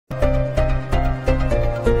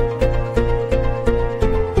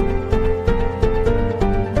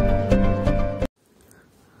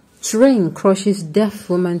Train crushes deaf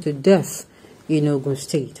woman to death in Ogun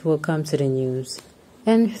State. Welcome to the news,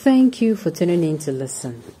 and thank you for tuning in to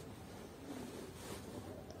listen.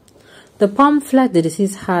 The pamphlet the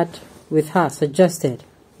deceased had with her suggested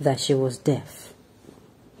that she was deaf.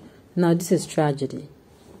 Now this is tragedy.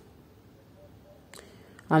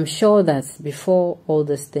 I'm sure that before all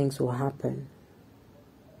these things will happen,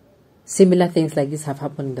 similar things like this have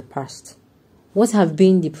happened in the past. What have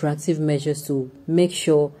been the proactive measures to make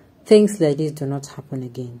sure things like this do not happen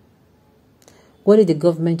again? What did the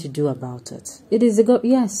government do about it? It is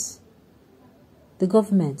the the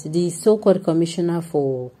government, the so-called commissioner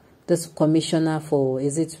for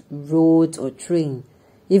is it road or train?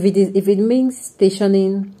 If it means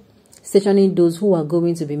stationing those who are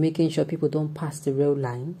going to be making sure people don't pass the rail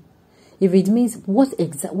line, if it means what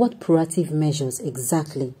proactive measures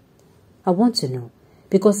exactly, I want to know,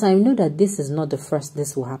 because I know that this is not the first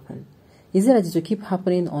this will happen. Is it that it will keep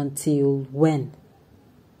happening until when?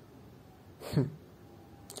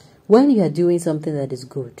 When you are doing something that is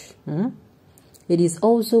good, it is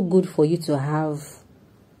also good for you to have.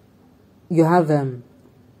 You are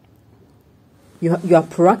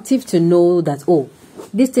proactive to know that, oh,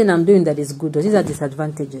 this thing I'm doing that is good, or these are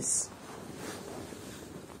disadvantages.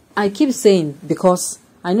 I keep saying because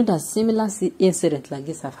I know that similar incidents like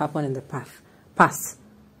this have happened in the past,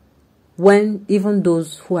 when even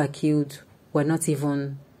those who are killed were not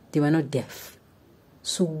deaf.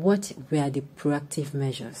 So what were the proactive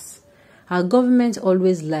measures? Our government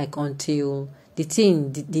always like until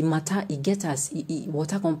the matter it get us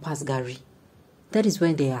water can pass Gary. That is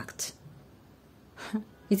when they act.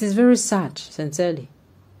 It is very sad, sincerely.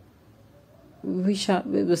 We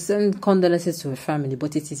will send condolences to her family,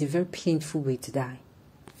 but it is a very painful way to die.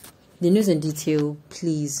 The news in detail,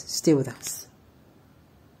 please stay with us.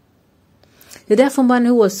 The deaf woman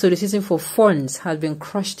who was soliciting for funds had been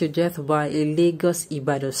crushed to death by a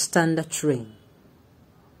Lagos-Ibadan standard train.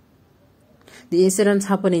 The incident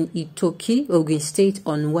happened in Itoki, Ogun State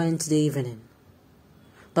on Wednesday evening.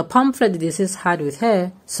 The pamphlet the deceased had with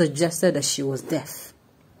her suggested that she was deaf.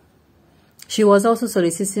 She was also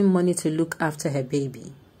soliciting money to look after her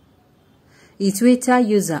baby. Twitter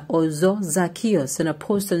user Ozo Zacchaeus in a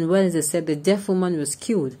post on Wednesday said the deaf woman was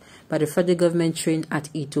killed by the federal government train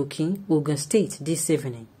at Itoki, Ogun State this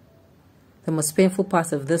evening. The most painful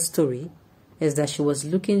part of this story is that she was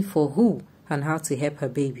looking for who and how to help her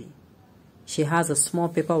baby. She has a small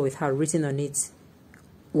paper with her written on it.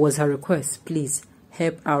 Was her request, please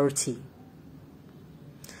help RT.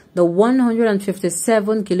 The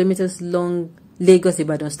 157 kilometers long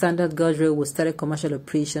Lagos-Ibadan Standard Gauge Railway started commercial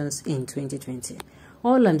operations in 2020.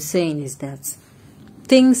 All I'm saying is that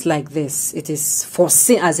things like this, it is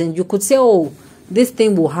foreseen, as in you could say, oh, this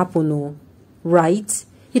thing will happen, oh, right?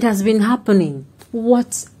 It has been happening.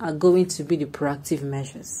 What are going to be the proactive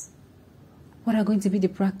measures? What are going to be the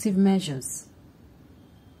proactive measures?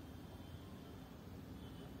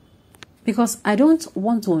 Because I don't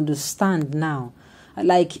want to understand now.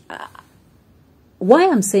 Why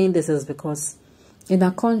I'm saying this is because in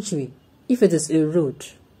our country, if it is a road,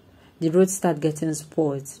 the road start getting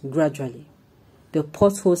spoiled gradually. The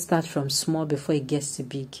potholes start from small before it gets to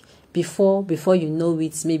big. Before you know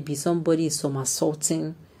it, maybe somebody is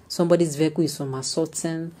somersaulting, somebody's vehicle is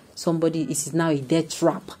somersaulting, somebody is now a death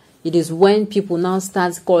trap. It is when people now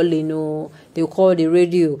start calling, they'll call the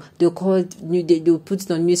radio, they'll put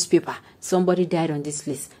it on newspaper. Somebody died on this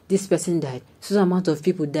list. This person died. So amount of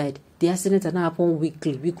people died. The accidents are now happen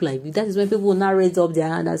weekly. That is when people will now raise up their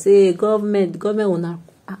hand and say, hey, government will now.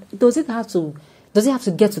 Does it have to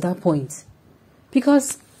get to that point?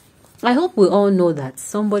 Because I hope we all know that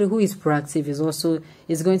somebody who is proactive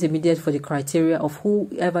is going to be there for the criteria of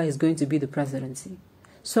whoever is going to be the presidency.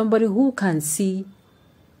 Somebody who can see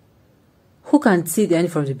the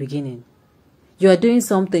end from the beginning. You are doing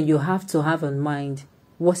something, you have to have in mind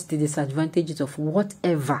what's the disadvantages of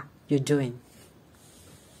whatever you're doing.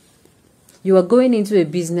 You are going into a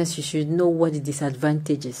business, you should know what the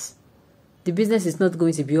disadvantages. The business is not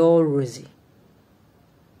going to be all rosy.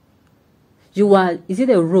 Is it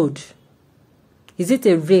a road? Is it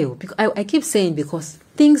a rail? Because I keep saying, because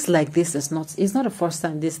things like this it's not the first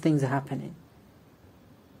time these things are happening.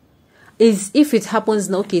 If it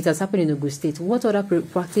happens, okay, it has happened in Ogun State, what other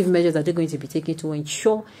proactive measures are they going to be taken to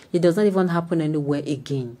ensure it does not even happen anywhere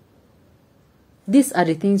again? These are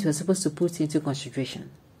the things we're supposed to put into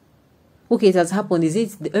consideration. Okay, it has happened. Is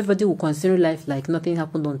it everybody will consider life like nothing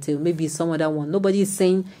happened until maybe some other one? Nobody is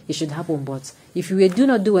saying it should happen, but if you do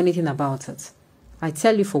not do anything about it, I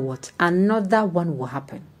tell you for what, another one will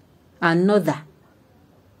happen. Another.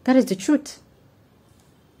 That is the truth.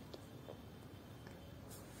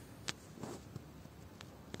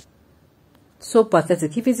 So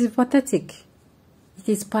pathetic. If it is pathetic, it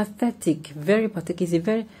is pathetic. Very pathetic.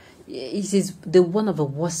 It is the one of the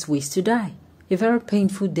worst ways to die. A very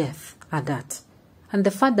painful death at that. And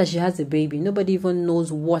the fact that she has a baby, nobody even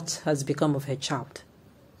knows what has become of her child.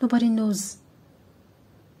 Nobody knows.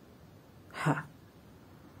 Ha.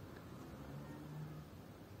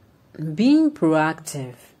 Being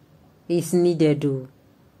proactive is needed, though.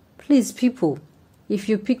 Please, people, if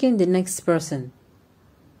you're picking the next person,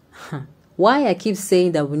 why I keep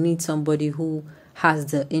saying that we need somebody who has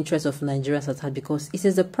the interest of Nigerians at heart, because it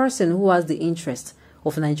is the person who has the interest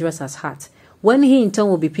of Nigerians at heart. When he in turn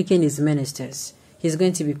will be picking his ministers, he's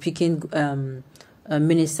going to be picking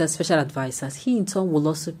ministers, special advisors. He in turn will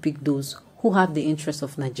also pick those who have the interest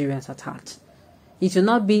of Nigerians at heart. It will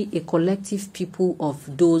not be a collective people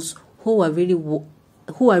of those who are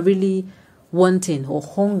really wanting or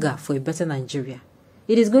hunger for a better Nigeria.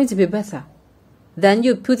 It is going to be better than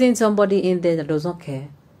you putting somebody in there that does not care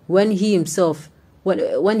when he himself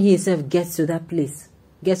gets to that place,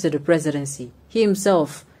 gets to the presidency. He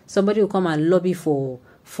himself, somebody will come and lobby for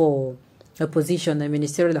a position, a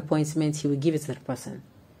ministerial appointment, he will give it to that person.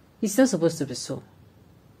 It's not supposed to be so.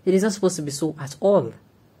 It is not supposed to be so at all.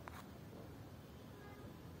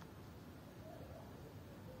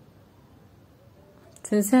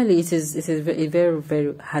 Sincerely, it is a very,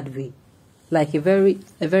 very hard way. Like a very,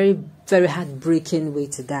 very heartbreaking way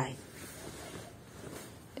to die.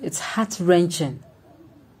 It's heart-wrenching.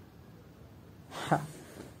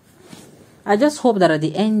 I just hope that at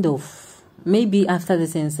the end of, maybe after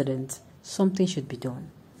this incident, something should be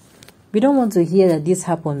done. We don't want to hear that this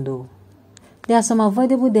happened, though. There are some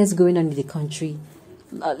avoidable deaths going on in the country.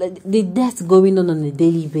 The deaths going on a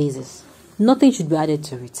daily basis. Nothing should be added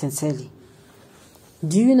to it, sincerely.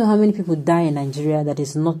 Do you know how many people die in Nigeria that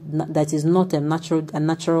is not a natural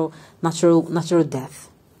death?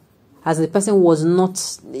 As the person was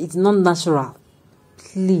not, it's not natural.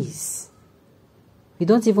 Please. We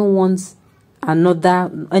don't even want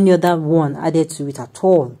any other one added to it at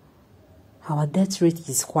all. Our death rate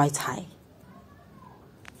is quite high.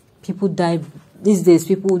 People die these days.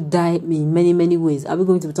 People die in many, many ways. Are we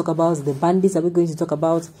going to talk about the bandits? Are we going to talk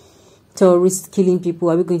about terrorists killing people?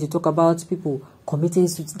 Are we going to talk about people committing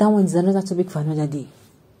suicide? That one is another topic for another day.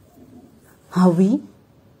 Are we?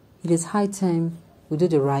 It is high time we do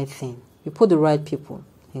the right thing. We put the right people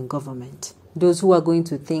in government. Those who are going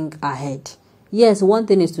to think ahead. Yes, one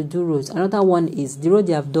thing is to do roads. Another one is the road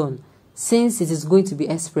they have done. Since it is going to be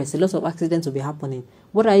express, a lot of accidents will be happening.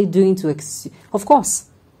 What are you doing to... Of course,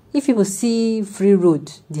 if people see free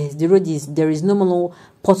road, there is no more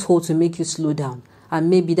pothole to make you slow down. And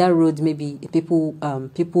maybe that road, maybe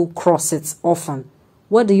people cross it often.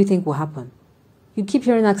 What do you think will happen? You keep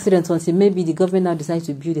hearing accidents until maybe the government now decides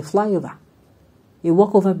to build a flyover, a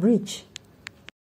walkover bridge.